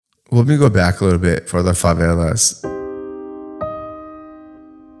Let me go back a little bit for the favelas.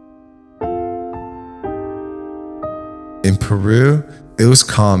 In Peru, it was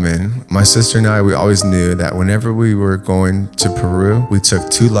common. My sister and I, we always knew that whenever we were going to Peru, we took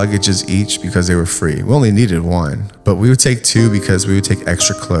 2 luggages each because they were free. We only needed 1, but we would take 2 because we would take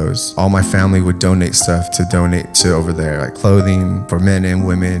extra clothes. All my family would donate stuff to donate to over there, like clothing for men and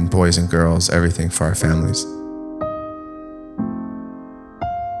women, boys and girls, everything for our families.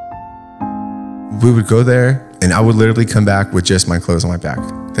 We would go there and I would literally come back with just my clothes on my back.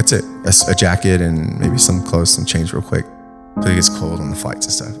 That's it. A jacket and maybe some clothes, some change real quick. But it gets cold on the flights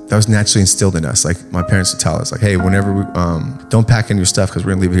and stuff. That was naturally instilled in us. Like my parents would tell us, like, hey, whenever we, don't pack in your stuff because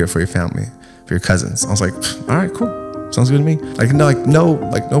we're gonna leave it here for your family, for your cousins. I was like, all right, cool. Sounds good to me.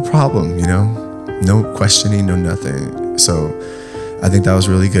 No problem, you know? No questioning, no nothing. So I think that was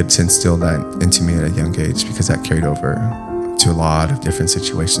really good to instill that into me at a young age because that carried over to a lot of different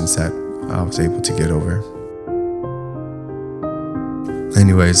situations that I was able to get over.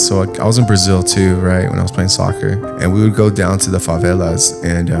 Anyways, so I was in Brazil too, right, when I was playing soccer, and we would go down to the favelas,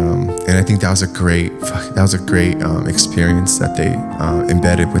 and I think that was a great experience that they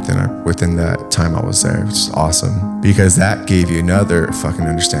embedded within that time I was there, which is awesome because that gave you another fucking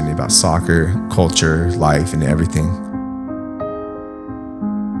understanding about soccer, culture, life, and everything.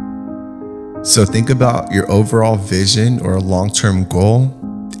 So think about your overall vision or a long-term goal,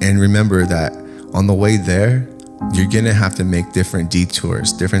 and remember that on the way there, you're gonna have to make different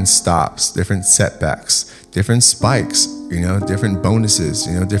detours, different stops, different setbacks, different spikes, different bonuses,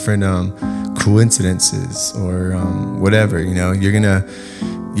 different coincidences or whatever. You're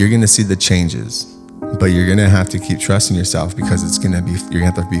gonna see the changes, but you're gonna have to keep trusting yourself because you're gonna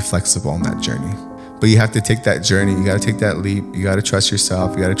have to be flexible on that journey. But you have to take that journey. You gotta take that leap. You gotta trust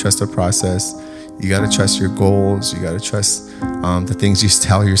yourself. You gotta trust the process. You gotta trust your goals. You gotta trust the things you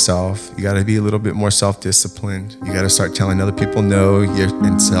tell yourself. You gotta be a little bit more self-disciplined. You gotta start telling other people no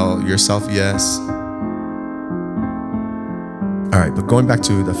and tell yourself yes. All right, but going back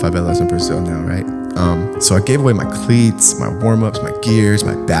to the favelas in Brazil now, right? So I gave away my cleats, my warm-ups, my gears,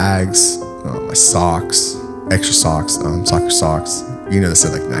 my bags, my socks, extra socks, soccer socks. That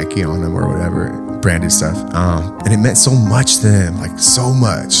said like Nike on them or whatever, branded stuff. And it meant so much to them, like so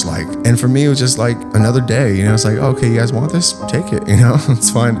much. And for me, it was just like another day, it's like, okay, you guys want this? Take it, it's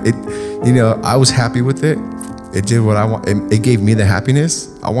fine. I was happy with it. It did what I want. It gave me the happiness.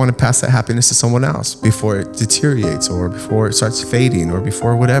 I want to pass that happiness to someone else before it deteriorates or before it starts fading or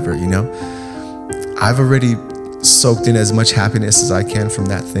before whatever, I've already soaked in as much happiness as I can from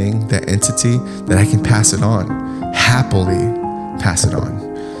that thing, that entity, that I can pass it on, happily pass it on,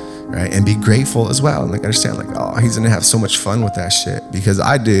 right? And be grateful as well. And understand he's gonna have so much fun with that shit because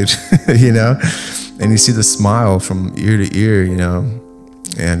I did, and you see the smile from ear to ear,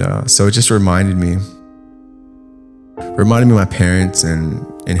 and so it just reminded me of my parents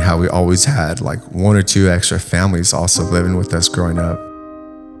and how we always had 1 or 2 extra families also living with us growing up,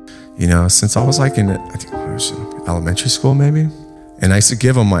 since I was in elementary school maybe. And I used to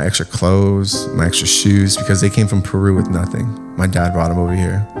give them my extra clothes, my extra shoes, because they came from Peru with nothing. My dad brought them over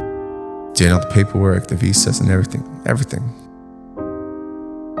here. Did all the paperwork, the visas and everything.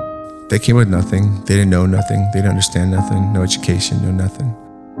 They came with nothing. They didn't know nothing. They didn't understand nothing. No education, no nothing.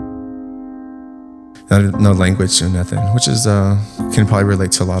 No language, no nothing, which is, can probably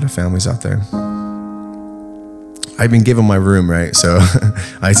relate to a lot of families out there. I've been given my room, right? So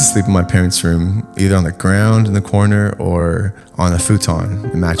I used to sleep in my parents' room, either on the ground in the corner or on a futon,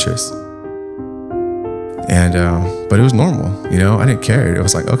 a mattress. And, but it was normal, I didn't care. It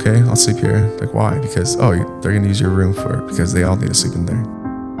was like, okay, I'll sleep here. Why? Because, they're gonna use your room because they all need to sleep in there.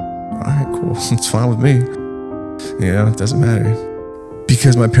 All right, cool, it's fine with me. It doesn't matter.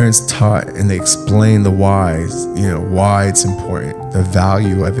 Because my parents taught and they explained the whys, why it's important, the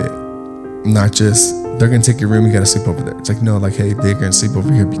value of it. Not just, they're gonna take your room, you gotta sleep over there. It's no, hey, they're gonna sleep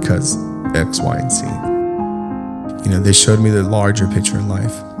over here because X, Y, and Z. They showed me the larger picture in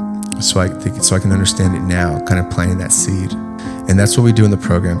life. So I can understand it now, kind of planting that seed. And that's what we do in the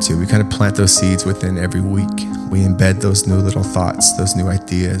program too. We kind of plant those seeds within every week. We embed those new little thoughts, those new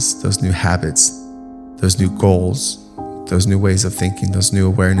ideas, those new habits, those new goals, those new ways of thinking, those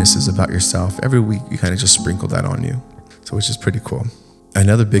new awarenesses about yourself. Every week, you kind of just sprinkle that on you. So which is pretty cool.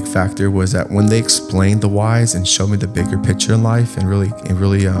 Another big factor was that when they explained the whys and showed me the bigger picture in life and really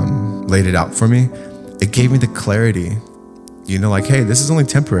laid it out for me, it gave me the clarity, hey, this is only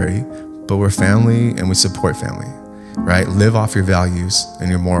temporary, but we're family and we support family, right? Live off your values and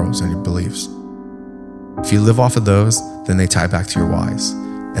your morals and your beliefs. If you live off of those, then they tie back to your whys,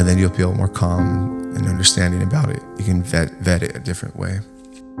 and then you'll feel more calm and understanding about it. You can vet it a different way.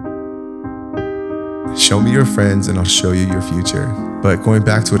 Show me your friends and I'll show you your future. But going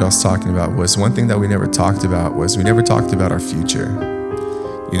back to what I was talking about was one thing that we never talked about was we never talked about our future.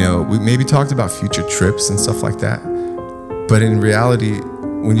 You know, we maybe talked about future trips and stuff like that. But in reality,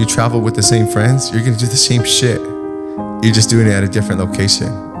 when you travel with the same friends, you're going to do the same shit. You're just doing it at a different location.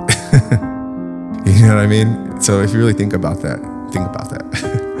 You know what I mean? So if you really think about that, think about that.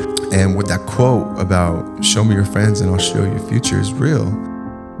 And with that quote about show me your friends and I'll show you your future is real.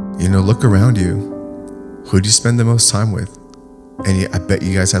 You know, look around you. Who do you spend the most time with? And I bet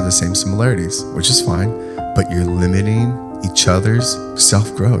you guys have the same similarities, which is fine, but you're limiting each other's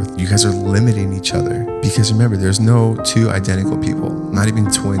self-growth. You guys are limiting each other because remember, there's no two identical people. Not even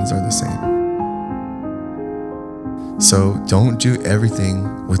twins are the same. So don't do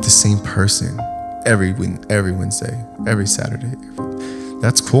everything with the same person every Wednesday, every Saturday.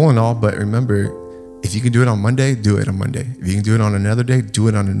 That's cool and all, but remember, if you can do it on Monday, do it on Monday. If you can do it on another day, do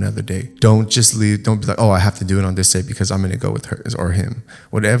it on another day. Don't just leave. Don't be like, oh, I have to do it on this day because I'm going to go with her or him,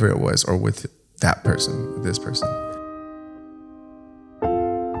 whatever it was, or with that person, with this person.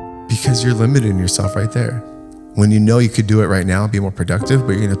 Because you're limiting yourself right there. When you know you could do it right now, be more productive,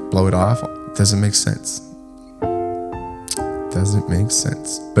 but you're going to blow it off, it doesn't make sense. Doesn't make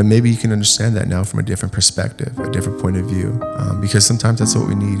sense. But maybe you can understand that now from a different perspective, a different point of view, because sometimes that's what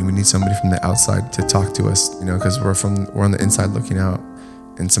we need. We need somebody from the outside to talk to us, you know, because we're on the inside looking out,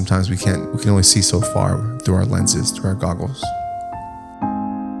 and sometimes we can only see so far through our lenses, through our goggles.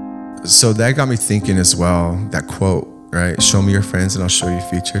 So that got me thinking as well, that quote, right? Show me your friends and I'll show you your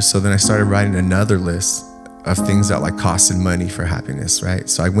future. So then I started writing another list of things that like costed money for happiness, right?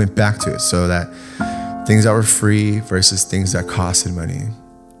 So I went back to it so that things that were free versus things that costed money.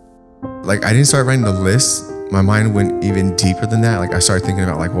 Like I didn't start writing the list. My mind went even deeper than that. Like I started thinking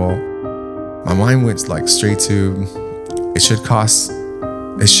about like, well, my mind went like straight to, it shouldn't cost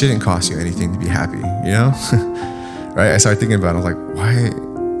you anything to be happy, you know? Right? I started thinking about it. I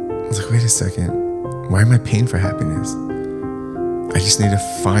was like, wait a second. Why am I paying for happiness? I just need to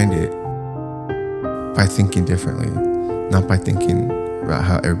find it by thinking differently, not by thinking about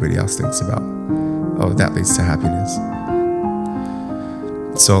how everybody else thinks about, oh, that leads to happiness.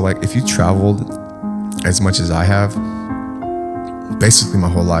 So like if you traveled as much as I have, basically my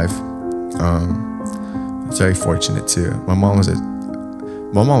whole life, I'm very fortunate too. My mom was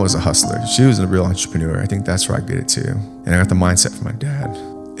a hustler. She was a real entrepreneur. I think that's where I get it too. And I got the mindset from my dad.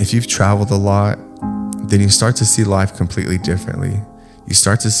 If you've traveled a lot, then you start to see life completely differently. You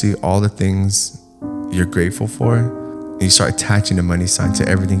start to see all the things you're grateful for, and you start attaching a money sign to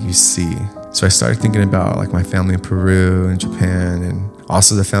everything you see. So I started thinking about like my family in Peru and Japan, and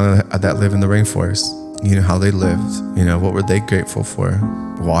also the family that live in the rainforest. You know, how they lived, you know, what were they grateful for?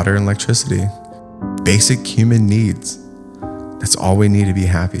 Water and electricity, basic human needs. That's all we need to be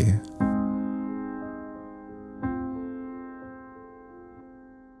happy.